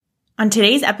On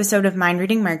today's episode of Mind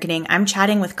Reading Marketing, I'm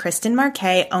chatting with Kristen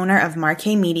Marquet, owner of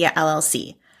Marquet Media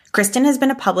LLC. Kristen has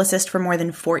been a publicist for more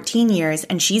than 14 years,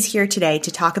 and she's here today to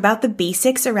talk about the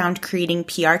basics around creating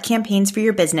PR campaigns for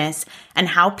your business and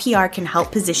how PR can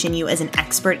help position you as an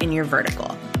expert in your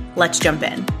vertical. Let's jump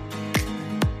in.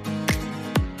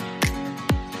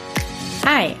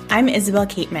 Hi, I'm Isabel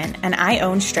Cateman, and I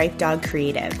own Stripe Dog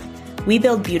Creative. We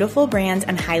build beautiful brands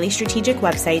and highly strategic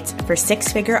websites for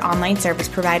six-figure online service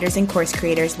providers and course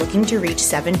creators looking to reach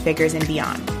seven figures and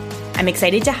beyond. I'm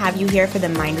excited to have you here for the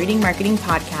Mind Reading Marketing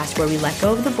podcast, where we let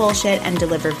go of the bullshit and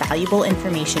deliver valuable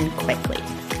information quickly.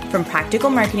 From practical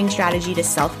marketing strategy to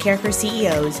self-care for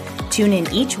CEOs, tune in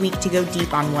each week to go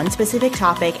deep on one specific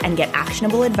topic and get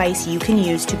actionable advice you can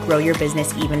use to grow your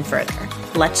business even further.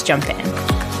 Let's jump in.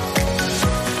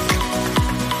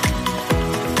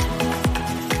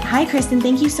 Hi, Kristen.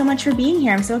 Thank you so much for being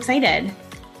here. I'm so excited.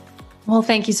 Well,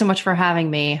 thank you so much for having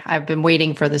me. I've been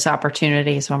waiting for this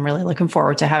opportunity, so I'm really looking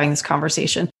forward to having this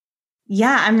conversation.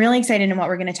 Yeah, I'm really excited in what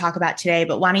we're going to talk about today,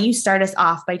 but why don't you start us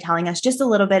off by telling us just a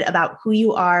little bit about who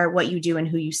you are, what you do, and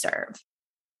who you serve?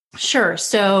 Sure.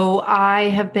 So I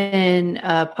have been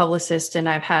a publicist and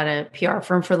I've had a PR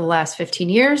firm for the last 15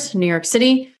 years in New York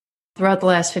City. Throughout the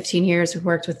last 15 years, we've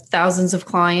worked with thousands of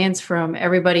clients, from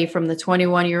everybody from the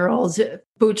 21-year-old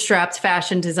bootstrapped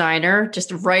fashion designer, just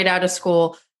right out of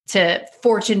school, to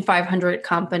Fortune 500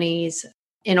 companies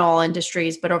in all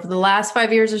industries. But over the last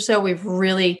 5 years or so, we've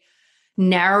really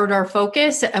narrowed our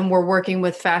focus, and we're working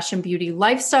with fashion, beauty,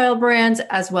 lifestyle brands,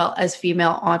 as well as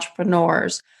female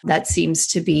entrepreneurs. That seems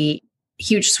to be a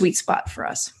huge sweet spot for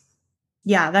us.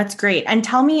 Yeah, that's great. And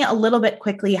tell me a little bit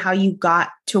quickly how you got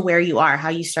to where you are, how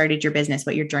you started your business,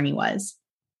 what your journey was.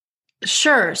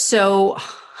 Sure. So,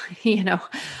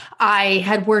 I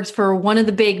had worked for one of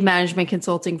the big management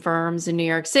consulting firms in New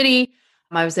York City.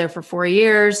 I was there for 4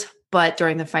 years, but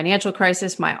during the financial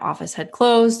crisis, my office had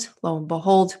closed. Lo and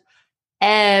behold,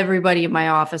 everybody in my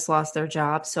office lost their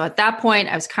jobs. So at that point,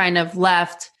 I was kind of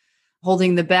left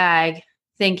holding the bag,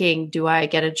 thinking, do I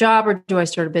get a job or do I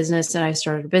start a business? And I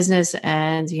started a business,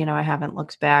 and, I haven't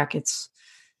looked back.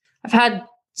 I've had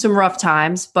some rough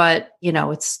times, but,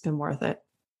 it's been worth it.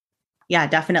 Yeah,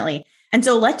 definitely. And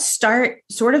so let's start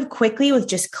sort of quickly with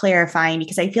just clarifying,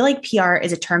 because I feel like PR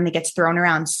is a term that gets thrown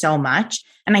around so much.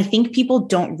 And I think people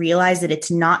don't realize that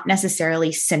it's not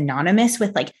necessarily synonymous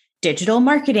with like digital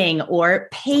marketing or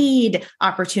paid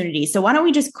opportunities. So why don't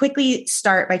we just quickly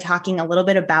start by talking a little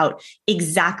bit about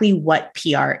exactly what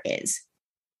PR is?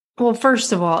 Well,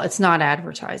 first of all, it's not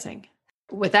advertising.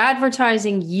 With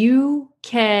advertising, you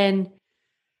can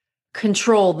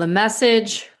control the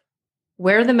message,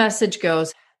 where the message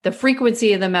goes, the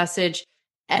frequency of the message,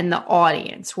 and the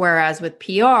audience. Whereas with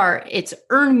PR, it's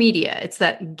earned media. It's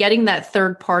that getting that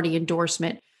third-party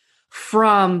endorsement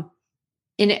from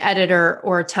an editor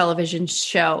or a television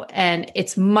show. And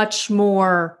it's much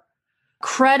more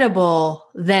credible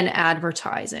than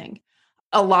advertising.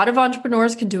 A lot of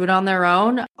entrepreneurs can do it on their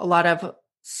own. A lot of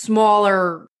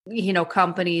smaller,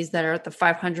 companies that are at the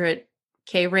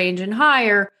 500K range and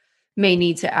higher may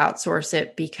need to outsource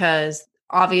it, because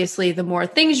obviously the more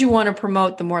things you want to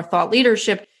promote, the more thought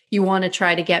leadership you want to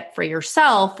try to get for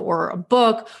yourself, or a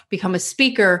book, become a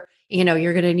speaker,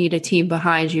 you're going to need a team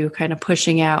behind you kind of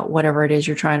pushing out whatever it is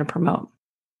you're trying to promote.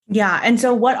 Yeah. And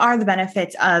so what are the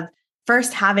benefits of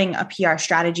first having a PR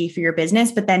strategy for your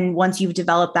business, but then once you've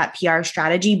developed that PR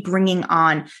strategy, bringing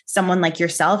on someone like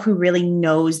yourself who really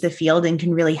knows the field and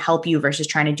can really help you versus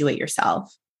trying to do it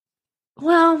yourself?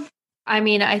 Well,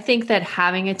 I think that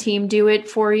having a team do it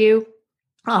for you,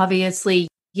 obviously,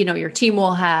 your team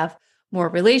will have more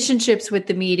relationships with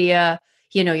the media,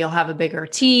 you'll have a bigger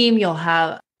team, you'll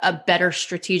have a better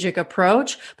strategic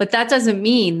approach, but that doesn't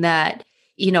mean that,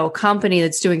 a company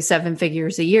that's doing seven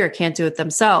figures a year can't do it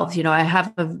themselves. I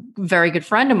have a very good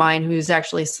friend of mine who's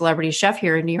actually a celebrity chef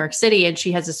here in New York City, and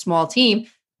she has a small team,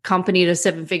 company to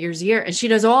 7 figures a year, and she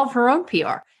does all of her own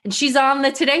PR, and she's on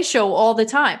the Today Show all the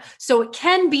time. So it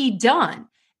can be done.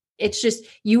 It's just,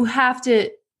 you have to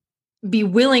be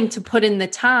willing to put in the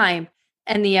time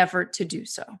and the effort to do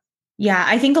so. Yeah,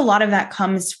 I think a lot of that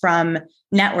comes from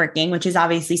networking, which is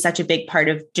obviously such a big part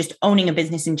of just owning a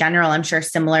business in general. I'm sure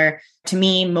similar to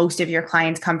me, most of your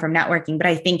clients come from networking. But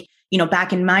I think,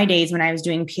 back in my days when I was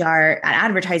doing PR at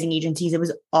advertising agencies, it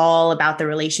was all about the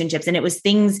relationships. And it was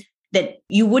things that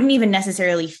you wouldn't even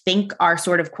necessarily think are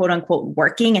sort of quote unquote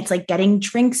working. It's like getting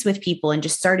drinks with people and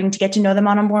just starting to get to know them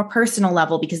on a more personal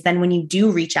level, because then when you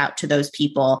do reach out to those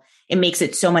people, it makes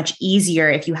it so much easier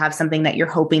if you have something that you're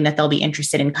hoping that they'll be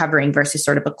interested in covering versus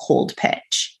sort of a cold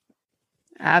pitch.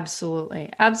 Absolutely.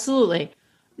 Absolutely.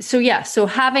 So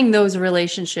having those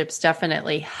relationships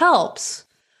definitely helps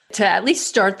to at least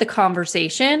start the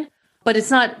conversation, but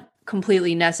it's not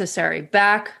completely necessary.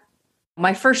 Back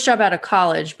my first job out of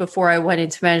college, before I went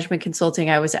into management consulting,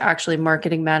 I was actually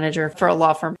marketing manager for a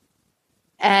law firm.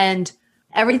 And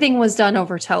everything was done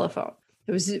over telephone.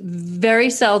 It was very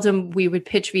seldom we would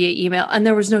pitch via email, and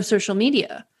there was no social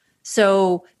media.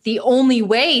 So the only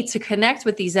way to connect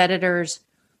with these editors,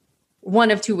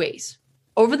 one of two ways,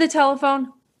 over the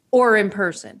telephone or in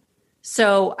person.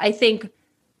 So I think,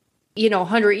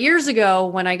 100 years ago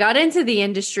when I got into the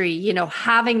industry,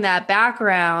 having that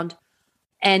background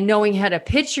and knowing how to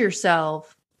pitch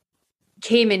yourself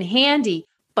came in handy.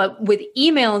 But with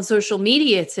email and social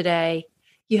media today,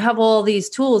 you have all these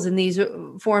tools and these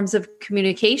forms of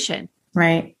communication.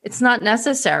 Right. It's not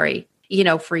necessary,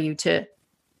 for you to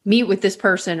meet with this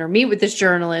person or meet with this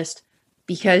journalist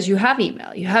because you have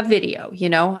email, you have video,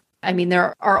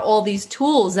 there are all these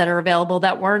tools that are available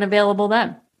that weren't available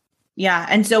then. Yeah.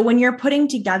 And so when you're putting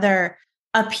together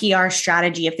a PR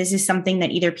strategy, if this is something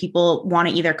that either people want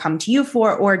to either come to you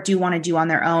for or do want to do on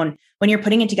their own, when you're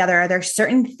putting it together, are there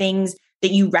certain things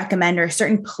that you recommend or a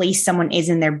certain place someone is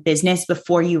in their business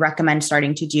before you recommend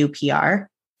starting to do PR?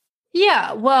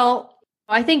 Yeah. Well,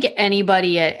 I think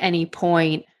anybody at any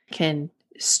point can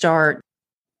start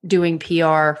doing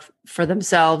PR for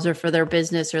themselves or for their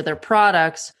business or their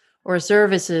products or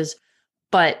services,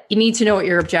 but you need to know what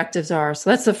your objectives are. So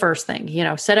that's the first thing,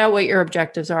 set out what your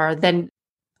objectives are. Then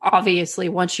obviously,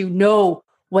 once you know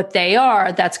what they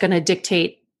are, that's going to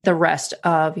dictate the rest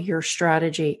of your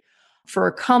strategy. For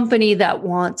a company that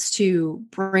wants to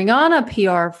bring on a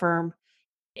PR firm,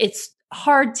 it's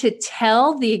hard to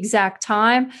tell the exact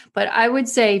time, but I would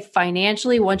say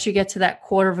financially, once you get to that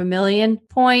 $250,000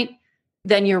 point,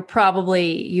 then you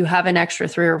have an extra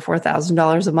 $3,000 or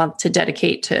 $4,000 a month to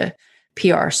dedicate to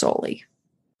PR solely.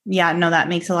 Yeah, no, that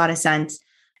makes a lot of sense.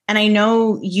 And I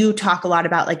know you talk a lot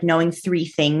about like knowing 3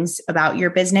 things about your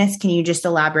business. Can you just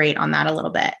elaborate on that a little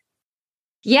bit?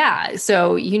 Yeah.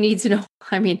 So you need to know,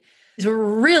 it's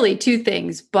really 2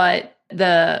 things, but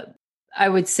I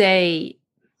would say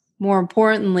more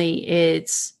importantly,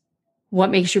 it's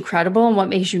what makes you credible and what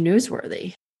makes you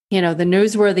newsworthy. The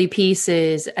newsworthy piece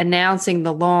is announcing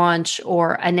the launch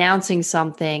or announcing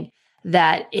something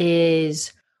that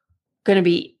is going to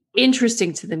be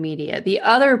interesting to the media. The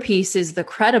other piece is the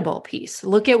credible piece.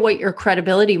 Look at what your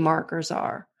credibility markers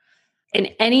are. And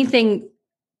anything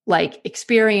like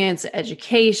experience,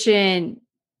 education,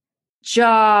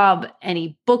 job,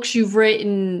 any books you've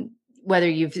written, whether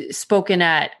you've spoken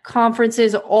at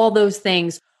conferences, all those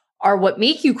things are what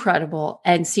make you credible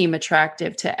and seem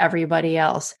attractive to everybody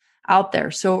else out there.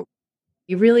 So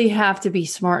you really have to be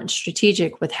smart and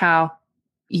strategic with how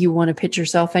you want to pitch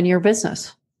yourself and your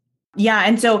business. Yeah.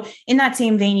 And so in that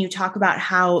same vein, you talk about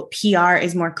how PR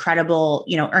is more credible,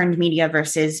 earned media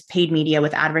versus paid media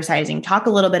with advertising. Talk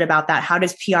a little bit about that. How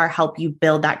does PR help you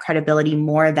build that credibility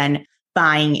more than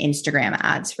buying Instagram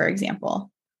ads, for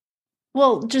example?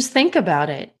 Well, just think about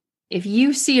it. If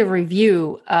you see a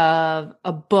review of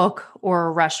a book or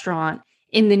a restaurant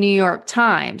in the New York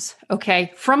Times,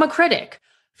 from a critic,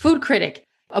 food critic,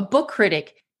 a book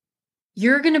critic,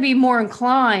 you're going to be more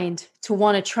inclined to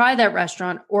want to try that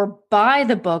restaurant or buy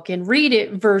the book and read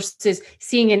it versus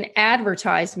seeing an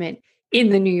advertisement in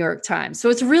the New York Times. So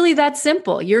it's really that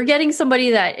simple. You're getting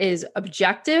somebody that is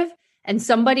objective and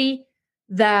somebody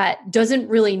that doesn't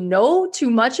really know too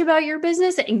much about your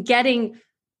business and getting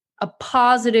a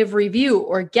positive review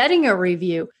or getting a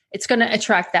review. It's going to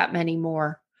attract that many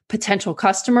more potential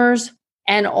customers.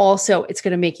 And also it's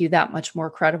going to make you that much more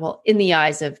credible in the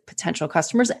eyes of potential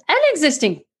customers and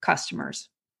existing customers.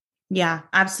 Yeah,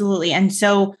 absolutely. And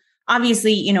so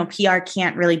obviously, PR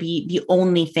can't really be the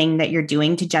only thing that you're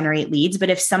doing to generate leads. But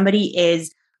if somebody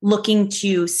is looking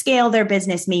to scale their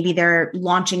business, maybe they're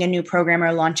launching a new program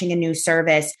or launching a new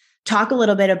service, talk a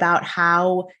little bit about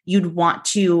how you'd want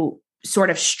to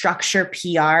sort of structure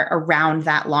PR around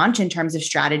that launch in terms of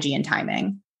strategy and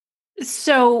timing.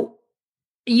 So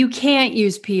you can't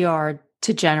use PR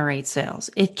to generate sales.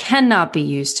 It cannot be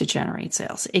used to generate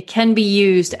sales. It can be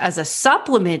used as a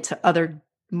supplement to other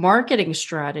marketing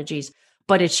strategies,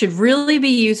 but it should really be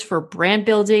used for brand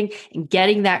building and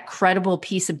getting that credible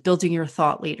piece of building your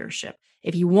thought leadership.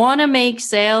 If you want to make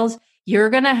sales, you're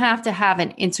going to have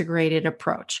an integrated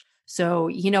approach. So,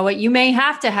 you know what? You may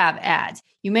have to have ads.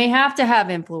 You may have to have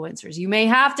influencers. You may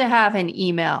have to have an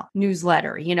email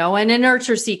newsletter, and a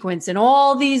nurture sequence and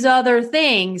all these other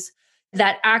things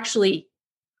that actually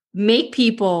make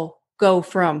people go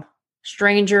from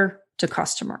stranger to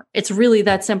customer. It's really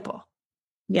that simple.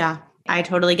 Yeah, I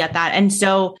totally get that. And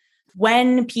so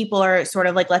when people are sort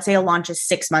of like, let's say a launch is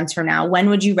 6 months from now, when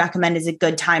would you recommend is a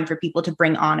good time for people to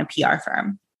bring on a PR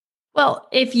firm? Well,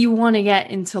 if you want to get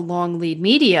into long lead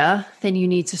media, then you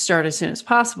need to start as soon as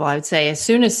possible. I would say as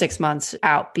soon as 6 months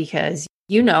out, because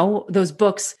those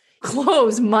books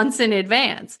close months in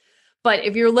advance. But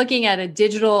if you're looking at a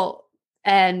digital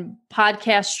and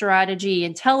podcast strategy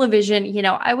and television,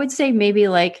 I would say maybe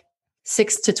like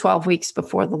 6 to 12 weeks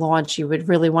before the launch, you would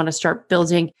really want to start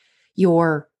building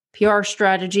your PR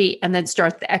strategy and then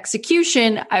start the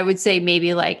execution. I would say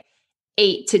maybe like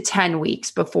 8 to 10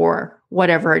 weeks before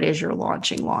whatever it is you're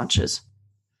launches.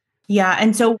 Yeah.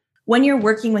 And so when you're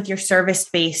working with your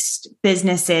service-based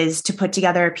businesses to put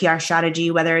together a PR strategy,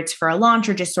 whether it's for a launch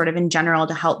or just sort of in general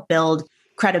to help build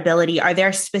credibility, are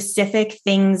there specific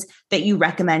things that you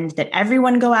recommend that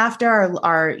everyone go after? Or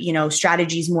are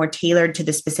strategies more tailored to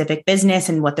the specific business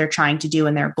and what they're trying to do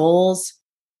and their goals?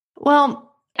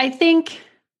 Well, I think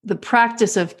the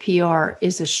practice of PR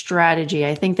is a strategy.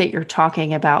 I think that you're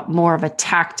talking about more of a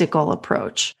tactical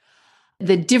approach.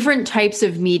 The different types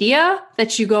of media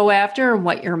that you go after and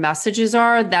what your messages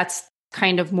are, that's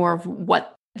kind of more of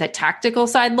what the tactical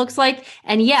side looks like.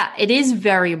 And yeah, it is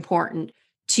very important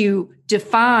to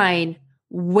define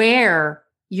where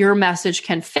your message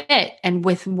can fit and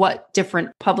with what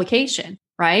different publication,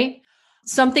 right?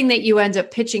 Something that you end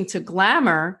up pitching to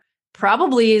Glamour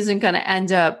probably isn't going to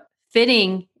end up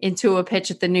fitting into a pitch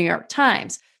at the New York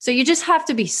Times. So you just have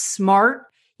to be smart.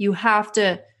 You have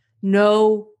to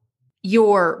know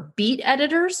your beat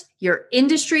editors, your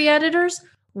industry editors,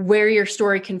 where your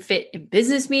story can fit in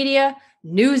business media,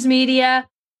 news media,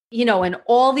 and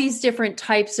all these different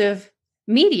types of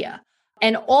media.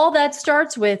 And all that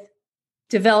starts with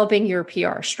developing your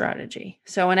PR strategy.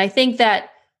 And I think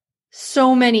that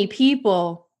so many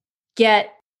people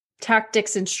get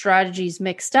tactics and strategies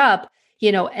mixed up,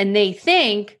 and they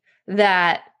think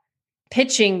that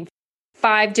pitching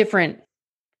 5 different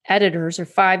editors or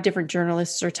 5 different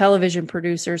journalists or television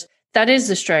producers, that is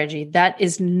the strategy. That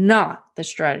is not the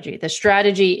strategy. The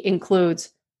strategy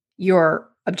includes your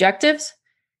objectives,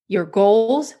 your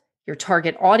goals, your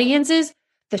target audiences,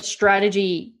 the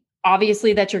strategy,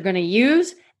 obviously, that you're going to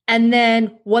use, and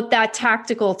then what that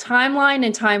tactical timeline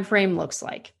and time frame looks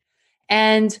like.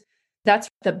 And that's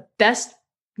the best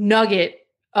nugget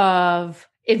of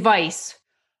advice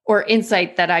or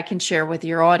insight that I can share with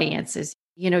your audience is,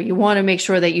 you want to make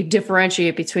sure that you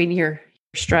differentiate between your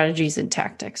strategies and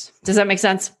tactics. Does that make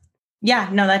sense? Yeah,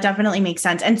 no, that definitely makes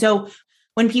sense. And so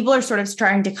when people are sort of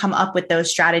trying to come up with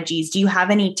those strategies, do you have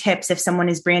any tips if someone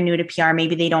is brand new to PR,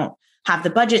 maybe they don't have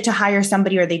the budget to hire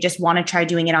somebody or they just want to try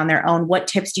doing it on their own? What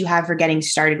tips do you have for getting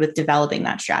started with developing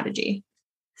that strategy?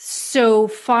 So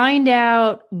find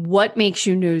out what makes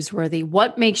you newsworthy,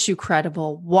 what makes you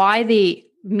credible, why the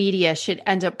media should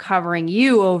end up covering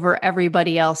you over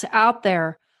everybody else out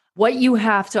there, what you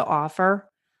have to offer.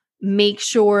 Make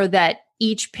sure that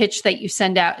each pitch that you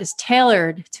send out is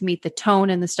tailored to meet the tone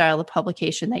and the style of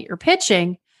publication that you're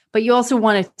pitching, but you also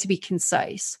want it to be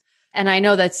concise. And I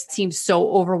know that seems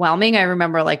so overwhelming. I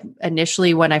remember like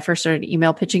initially when I first started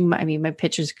email pitching, my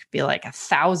pitches could be like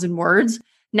 1,000 words.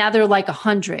 Now they're like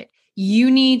 100. You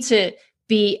need to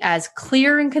be as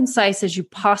clear and concise as you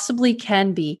possibly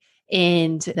can be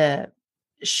in the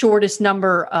shortest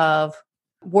number of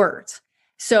words.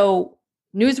 So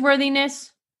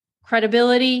newsworthiness,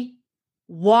 credibility,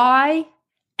 why,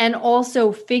 and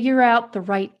also figure out the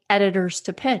right editors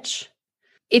to pitch.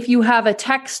 If you have a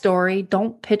tech story,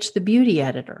 don't pitch the beauty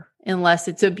editor unless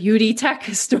it's a beauty tech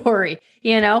story,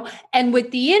 And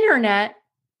with the internet,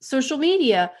 social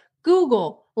media,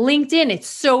 Google, LinkedIn, it's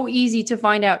so easy to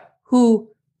find out who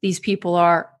these people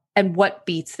are and what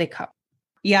beats they cover.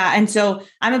 Yeah. And so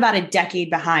I'm about a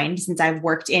decade behind since I've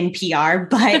worked in PR,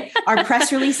 but are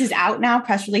press releases out now?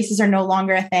 Press releases are no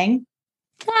longer a thing?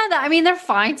 Yeah, they're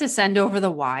fine to send over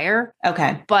the wire.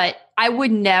 Okay. But I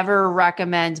would never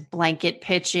recommend blanket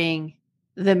pitching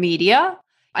the media.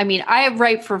 I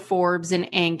write for Forbes and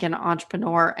Inc. and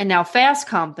Entrepreneur and now Fast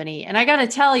Company. And I got to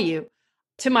tell you,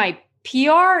 to my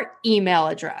PR email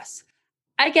address,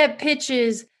 I get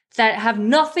pitches that have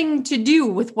nothing to do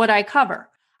with what I cover.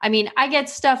 I get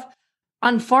stuff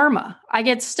on pharma. I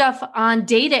get stuff on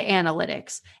data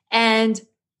analytics. And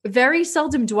very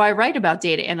seldom do I write about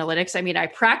data analytics. I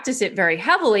practice it very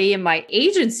heavily in my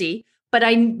agency, but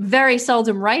I very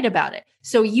seldom write about it.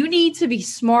 So you need to be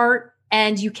smart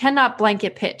and you cannot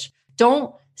blanket pitch.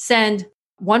 Don't send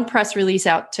one press release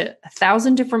out to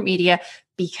 1,000 different media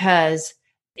because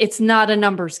it's not a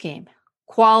numbers game.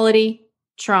 Quality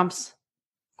trumps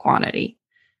quantity.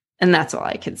 And that's all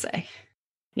I can say.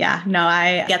 Yeah, no,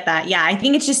 I get that. Yeah, I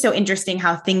think it's just so interesting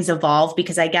how things evolve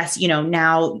because I guess,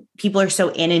 now people are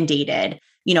so inundated.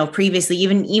 Previously,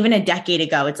 even a decade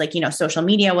ago, it's like, social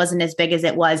media wasn't as big as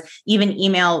it was. Even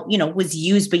email, was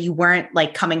used, but you weren't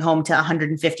like coming home to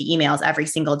 150 emails every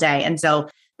single day. And so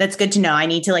that's good to know. I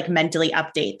need to like mentally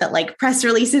update that like press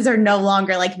releases are no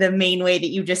longer like the main way that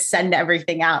you just send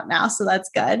everything out now. So that's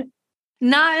good.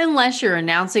 Not unless you're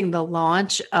announcing the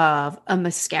launch of a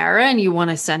mascara and you want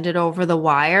to send it over the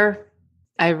wire.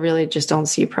 I really just don't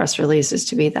see press releases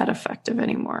to be that effective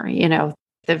anymore.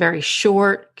 The very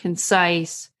short,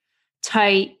 concise,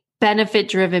 tight,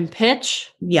 benefit-driven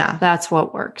pitch. Yeah. That's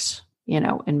what works,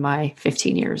 in my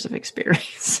 15 years of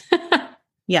experience.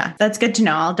 Yeah, that's good to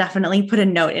know. I'll definitely put a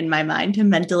note in my mind to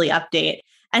mentally update.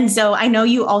 And so I know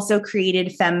you also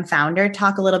created FemFounder.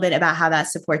 Talk a little bit about how that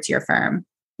supports your firm.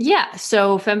 Yeah.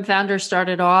 So FemFounder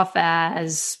started off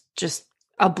as just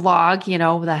a blog,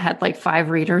 that had like 5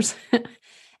 readers.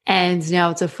 And now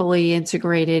it's a fully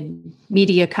integrated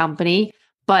media company.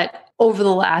 But over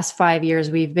the last 5 years,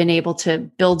 we've been able to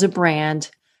build a brand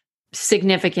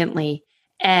significantly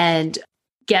and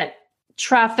get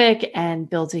traffic and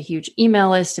build a huge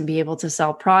email list and be able to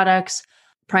sell products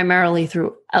primarily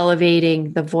through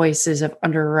elevating the voices of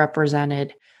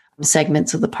underrepresented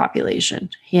segments of the population.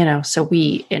 So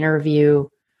we interview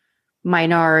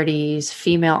minorities,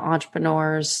 female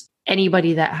entrepreneurs,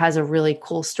 anybody that has a really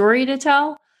cool story to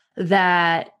tell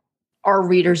that our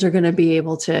readers are going to be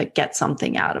able to get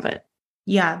something out of it.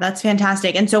 Yeah, that's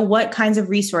fantastic. And so what kinds of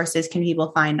resources can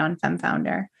people find on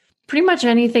FemFounder? Pretty much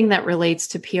anything that relates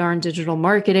to PR and digital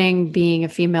marketing, being a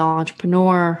female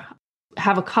entrepreneur.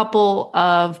 Have a couple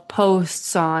of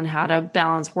posts on how to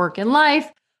balance work and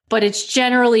life, but it's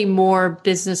generally more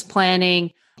business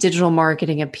planning, digital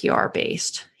marketing, and PR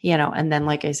based, and then,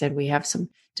 like I said, we have some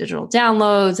digital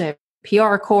downloads. I have a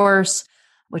PR course,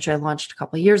 which I launched a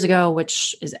couple of years ago,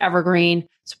 which is evergreen.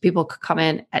 So people could come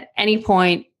in at any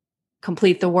point,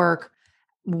 complete the work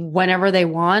whenever they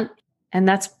want. And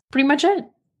that's pretty much it.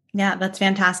 Yeah, that's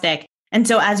fantastic. And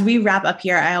so as we wrap up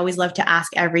here, I always love to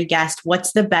ask every guest,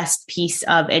 what's the best piece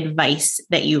of advice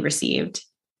that you received?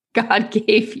 God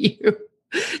gave you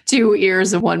 2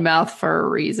 ears and 1 mouth for a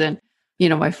reason.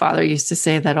 My father used to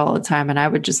say that all the time, and I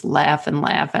would just laugh and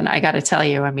laugh. And I got to tell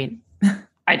you,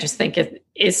 I just think it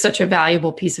is such a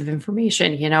valuable piece of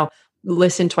information,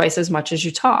 listen twice as much as you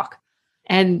talk.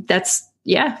 And that's,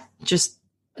 just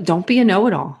don't be a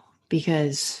know-it-all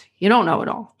because you don't know it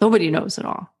all. Nobody knows it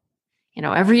all.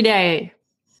 Every day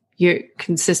you're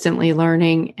consistently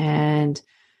learning and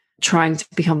trying to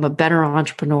become a better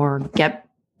entrepreneur, get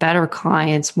better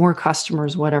clients, more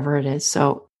customers, whatever it is.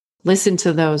 So listen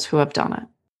to those who have done it.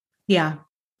 Yeah.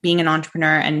 Being an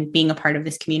entrepreneur and being a part of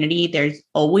this community, there's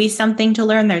always something to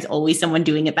learn. There's always someone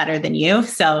doing it better than you.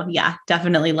 So yeah,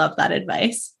 definitely love that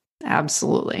advice.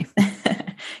 Absolutely.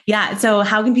 Yeah. So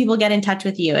how can people get in touch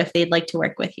with you if they'd like to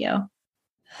work with you?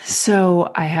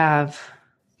 So I have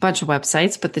a bunch of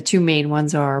websites, but the 2 main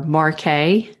ones are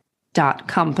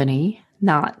marquet.company,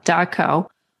 not .co.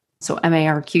 So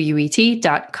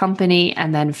marquet.company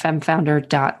and then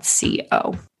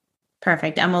femfounder.co.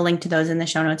 Perfect. And we'll link to those in the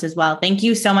show notes as well. Thank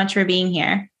you so much for being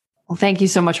here. Well, thank you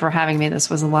so much for having me. This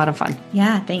was a lot of fun.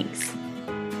 Yeah, thanks.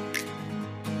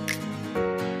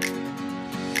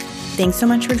 Thanks so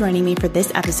much for joining me for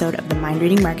this episode of the Mind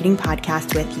Reading Marketing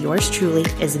Podcast with yours truly,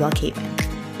 Isabel Caitlin.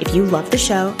 If you love the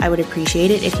show, I would appreciate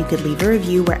it if you could leave a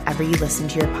review wherever you listen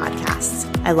to your podcasts.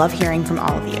 I love hearing from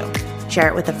all of you. Share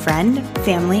it with a friend,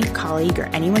 family, colleague, or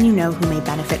anyone you know who may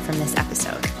benefit from this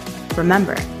episode.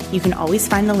 Remember, you can always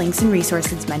find the links and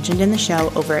resources mentioned in the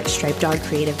show over at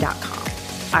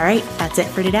stripedogcreative.com. All right, that's it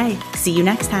for today. See you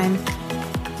next time.